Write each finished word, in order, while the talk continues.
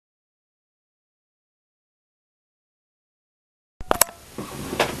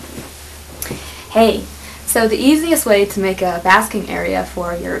Hey, so the easiest way to make a basking area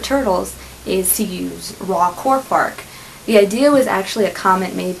for your turtles is to use raw cork bark. The idea was actually a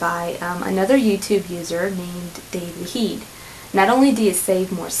comment made by another YouTube user named David Heed. Not only do you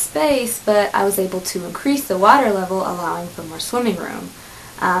save more space, but I was able to increase the water level, allowing for more swimming room.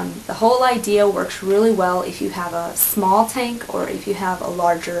 The whole idea works really well if you have a small tank or if you have a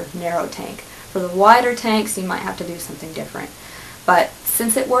larger, narrow tank. For the wider tanks, you might have to do something different. But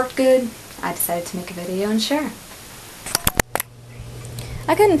since it worked good, I decided to make a video and share.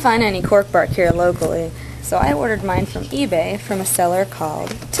 I couldn't find any cork bark here locally, so I ordered mine from eBay from a seller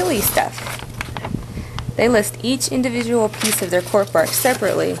called Tilly Stuff. They list each individual piece of their cork bark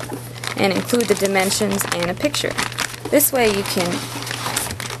separately and include the dimensions and a picture. This way you can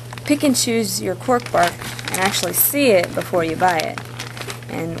pick and choose your cork bark and actually see it before you buy it.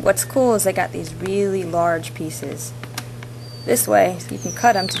 And what's cool is they got these really large pieces. This way you can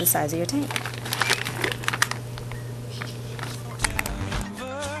cut them to the size of your tank.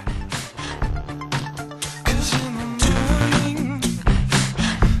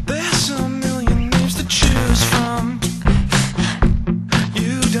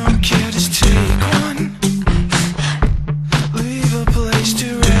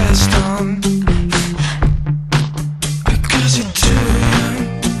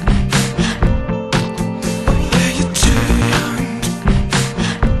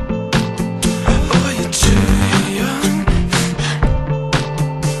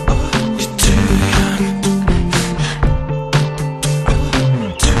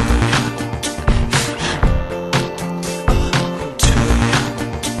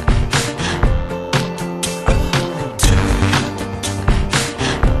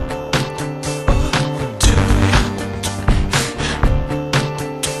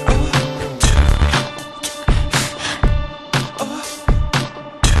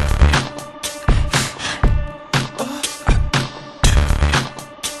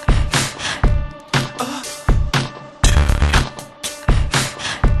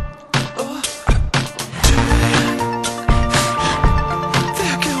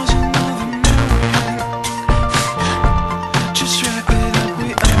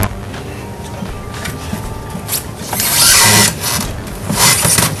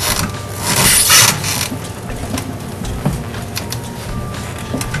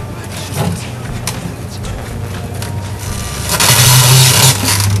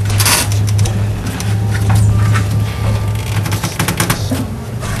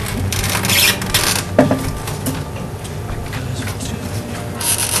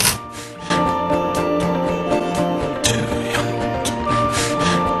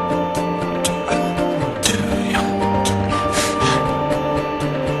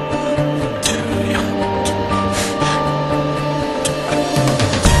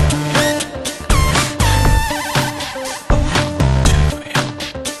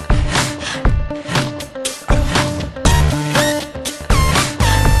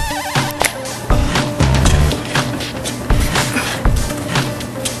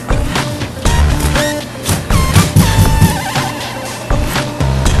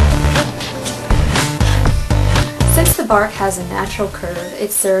 The bark has a natural curve.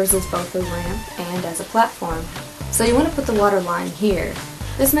 It serves as both a ramp and as a platform. So you want to put the water line here.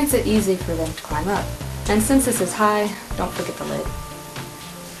 This makes it easy for them to climb up. And since this is high, don't forget the lid.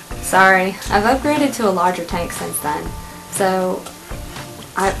 Sorry, I've upgraded to a larger tank since then. So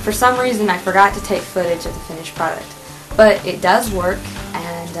for some reason I forgot to take footage of the finished product. But it does work,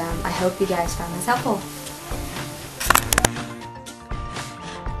 and I hope you guys found this helpful.